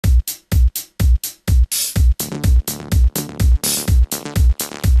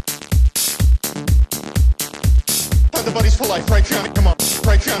Thunder buddies for life, right, Johnny? Come on,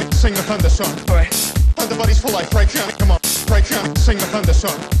 right, Johnny? Sing the thunder song. All right. Thunder buddies for life, right, Johnny? Come on, right, Johnny? Sing the thunder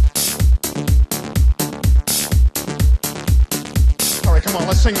song. All right, come on,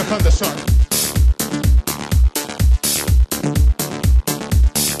 let's sing the thunder song.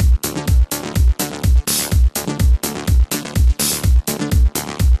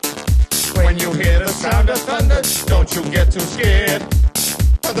 When you hear the sound of thunder, don't you get too scared.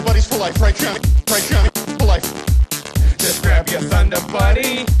 Thunder buddies for life, right, Johnny? Right, Johnny? For life. Just grab your thunder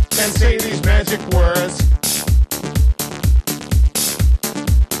buddy and say these magic words.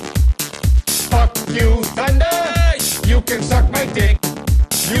 Fuck you, thunder. You can suck my dick.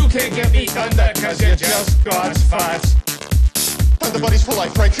 You can't get me thunder, cause you're just God's farts. Thunder buddies for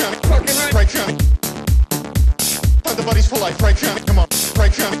life, right, Johnny? Fucking right. Right, Johnny? Thunder buddies for life, right, Johnny? Come on,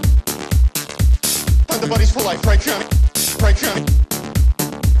 right, Johnny? Thunder buddies for life, right, Johnny? Right, Johnny?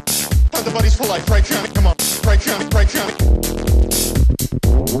 Thunder buddies for life, right, Johnny? Come on, right, Johnny? Right, Johnny?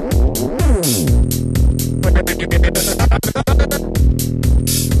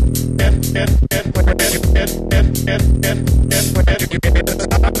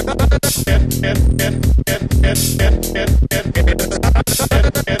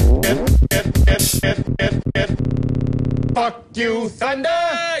 Fuck you, thunder!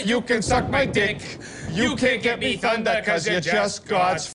 You can suck my dick. You can't get me thunder, cause you're just God's